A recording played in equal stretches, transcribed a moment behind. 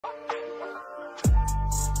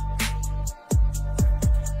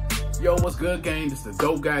Yo, what's good, gang? This is the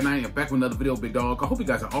Dope Guy, and I am back with another video, big dog. I hope you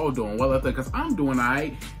guys are all doing well out there, because I'm doing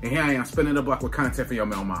alright. And here I am spinning the block with content for your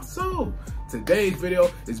mailbox. So, today's video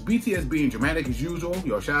is BTS being dramatic as usual.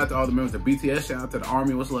 Yo, shout out to all the members of BTS. Shout out to the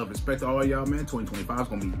army. What's love? Respect to all y'all, man. 2025 is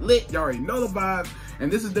going to be lit. Y'all already know the vibes.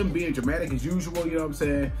 And this is them being dramatic as usual, you know what I'm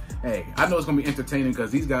saying? Hey, I know it's going to be entertaining because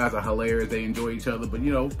these guys are hilarious. They enjoy each other. But,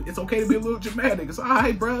 you know, it's okay to be a little dramatic. It's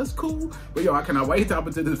alright, bro. It's cool. But, yo, I cannot wait to hop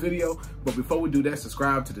into this video. But before we do that,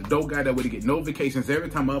 subscribe to the Dope Guy. That way to get notifications every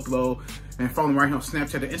time I upload. And follow me right here on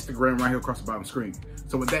Snapchat and Instagram right here across the bottom screen.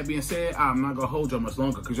 So with that being said, I'm not going to hold y'all much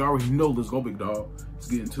longer because you already know let's go, big dog. Let's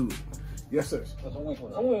get into it. Yes, sir.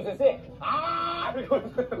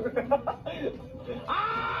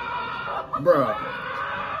 Bruh.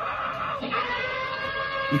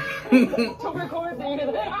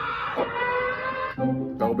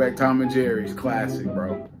 Throwback Tom and Jerry's classic,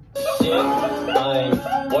 bro.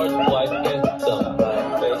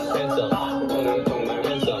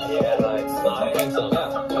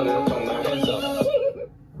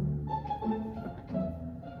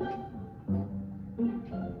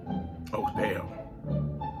 Oh, damn.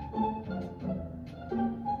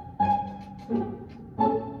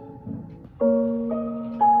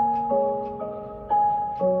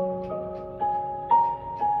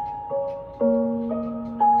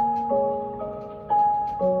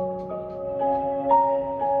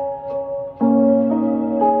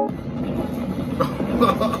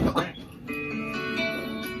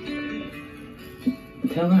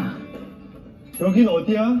 태영아, 여긴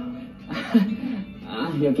어디야?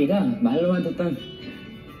 여기가 말로만 듣던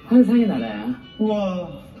환상의 나라야. 우와.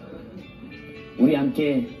 우리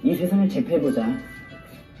함께 이 세상을 제패해보자.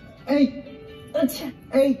 에이, 으차,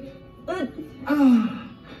 에이,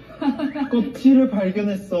 껍질을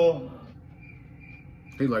발견했어.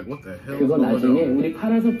 He's like, what the hell? 그거 나중에 우리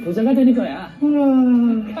팔아서 부자가 되는 거야.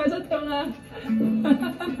 우와. 가자, 태영아.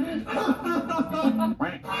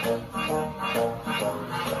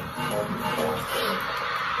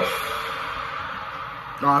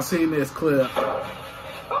 Oh, I seen this clip.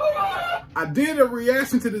 I did a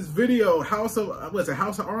reaction to this video, House of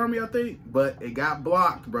Army, I think, but it got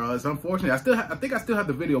blocked, bro. It's unfortunate. I think I still have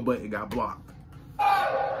the video, but it got blocked.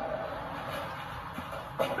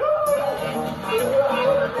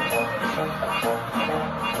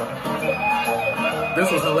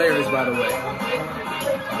 This was hilarious, by the way.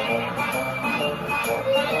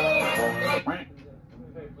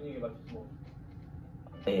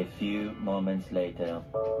 A few moments later.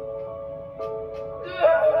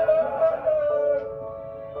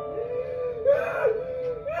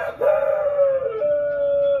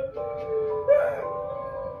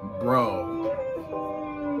 Bro.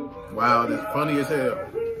 Wow, that's funny as hell.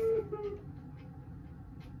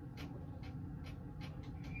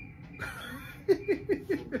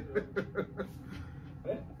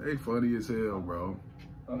 They funny as hell, bro.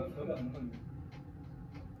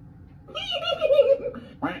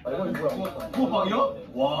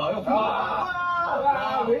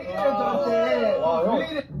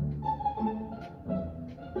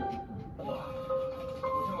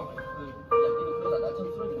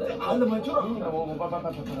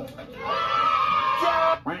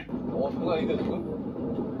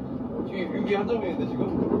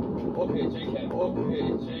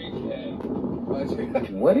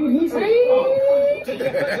 What did he say?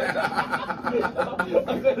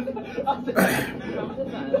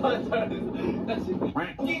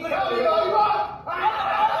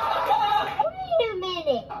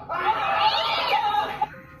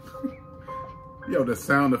 Yo, the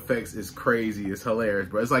sound effects is crazy. It's hilarious,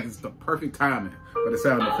 bro. It's like it's the perfect timing for the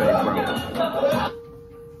sound effects, bro.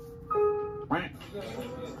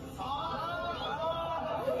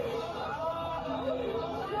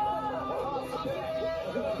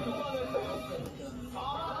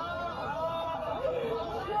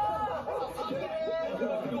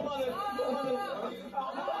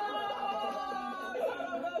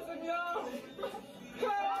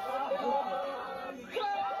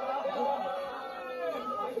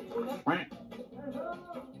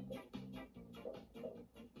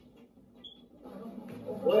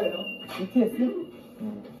 뭐예요? BTS?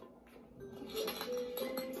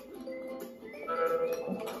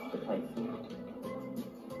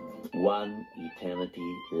 One eternity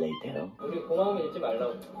later. 우리 고마움을 잊지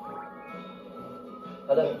말라고.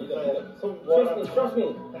 가자. Trust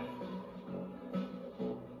me.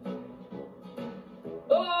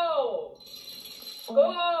 Go!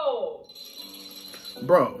 Go!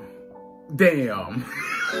 Bro, damn.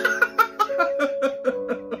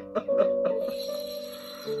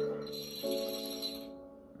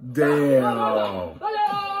 Damn.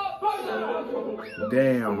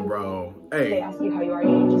 Damn, bro. They Hey. ask you how you are,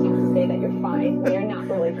 you just have to say that you're fine. They're not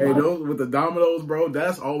really Hey, fun. those with the dominoes, bro,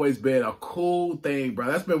 that's always been a cool thing, bro.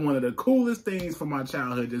 That's been one of the coolest things from my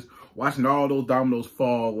childhood, just watching all those dominoes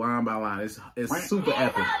fall line by line. It's super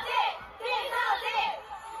epic.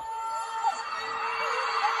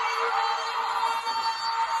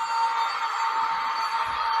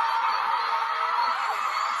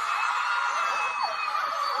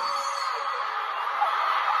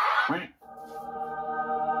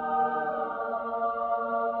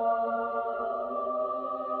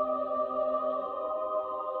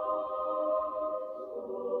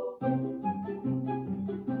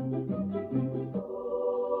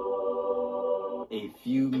 A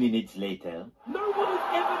few minutes later. No one has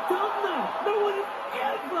ever done that! No one has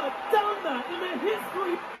ever done that in their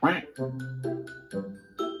history!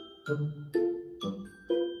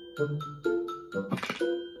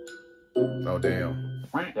 Oh, damn.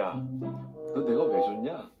 야, 너 내가 왜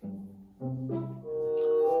줬냐?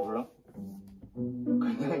 몰라?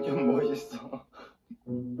 그냥 좀 멋있어.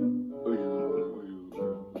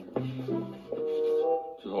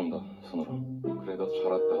 죄송합니다, 선호라. 그래, 너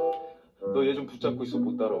잘했다. 너 얘 좀 붙잡고 있어,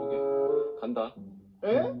 못 따라오게. 간다.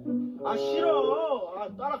 에? 아 싫어. 아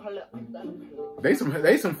따라갈래. 안 따라갈래.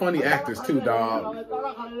 They some funny actors too, dog. 아,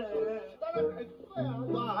 따라갈래. 따라갈 거야.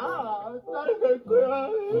 나 따라갈 거야.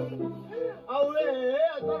 아 왜?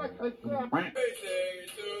 따라갈 거야.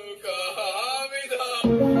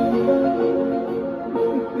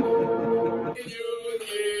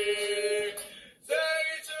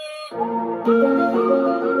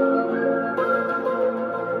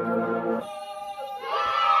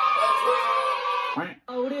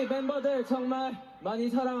 우리 멤버들 정말 많이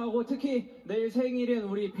사랑하고 특히 내일 생일인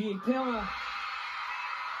우리 태영아.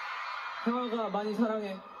 형아가 많이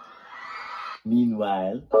사랑해.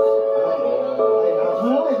 Meanwhile.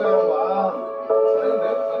 조용히 그냥 봐.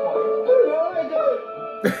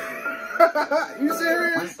 You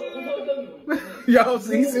serious? Y'all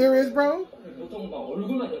see serious, bro? 보통 막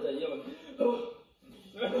얼굴만 여자 이러면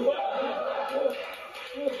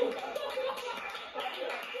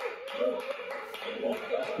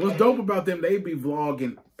What's dope about them, they be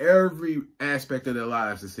vlogging every aspect of their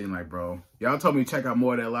lives, it seems like, bro. Y'all told me to check out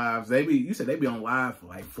more of their lives. You said they be on live for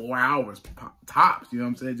like 4 hours tops, you know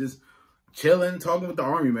what I'm saying? Just chilling, talking with the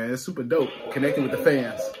army, man. It's super dope, connecting with the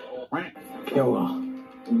fans. 영아,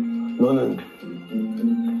 너는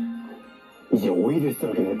이제 오이를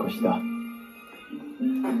썰게 될 것이다.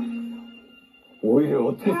 오이를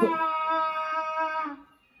어떻게 썰...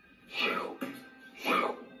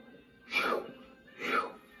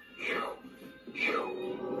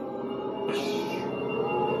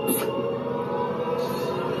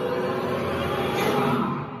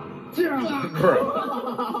 Bro.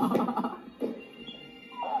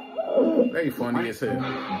 They funny as hell.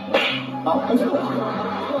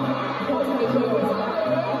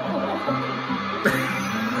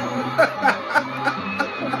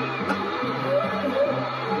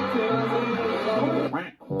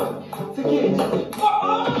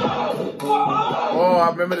 Oh, I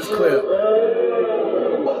remember this clip.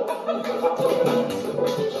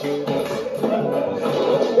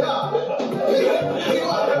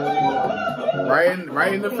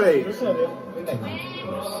 Right in the face.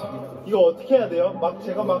 이거 어떻게 해야 돼요? 막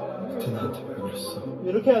제가 막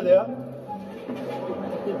이렇게 해야 돼요?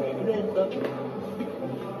 왜 그랬어?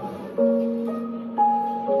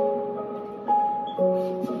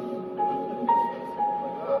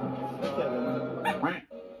 이렇게 해야 되나?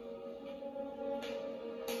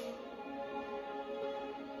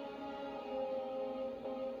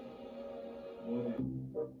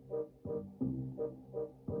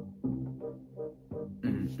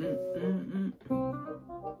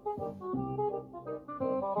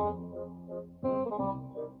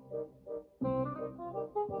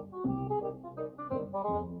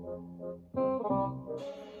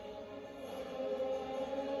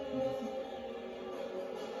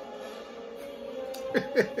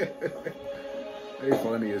 They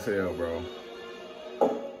funny as hell, bro.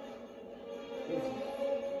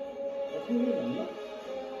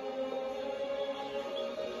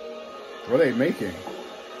 What are they making?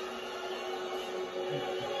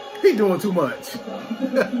 He doing too much.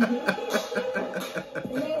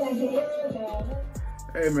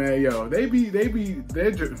 Hey man, yo,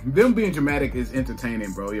 them being dramatic is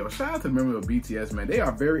entertaining, bro. Yo, shout out to the members of BTS, man. They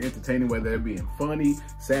are very entertaining, whether they're being funny,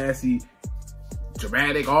 sassy,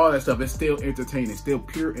 dramatic, all that stuff. It's still entertaining, still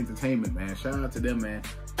pure entertainment, man. Shout out to them, man.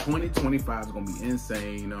 2025 is gonna be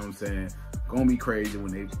insane, you know what I'm saying? Gonna be crazy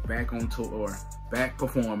when they back on tour, back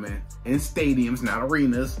performing in stadiums, not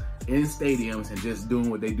arenas, in stadiums and just doing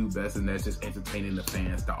what they do best, and that's just entertaining the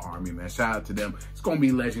fans, the army, man. Shout out to them. It's gonna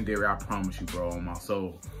be legendary, I promise you, bro, on my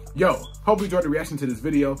soul. Yo, hope you enjoyed the reaction to this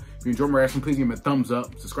video. If you enjoyed my reaction, please give me a thumbs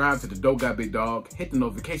up. Subscribe to the Dope Guy Big Dog. Hit the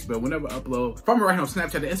notification bell whenever I upload. Follow me right here on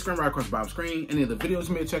Snapchat and Instagram right across the bottom screen. Any of the videos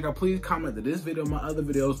you may check out, please comment to this video, my other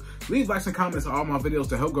videos. Leave likes and comments on all my videos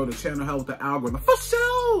to help grow the channel, help with the algorithm. For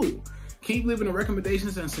sure! Keep leaving the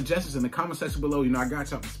recommendations and suggestions in the comment section below. You know, I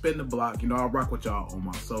got y'all spin the block. You know, I rock with y'all on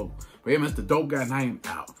my soul. But yeah, man, it's the Dope Guy and I am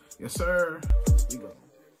out. Yes, sir. We go.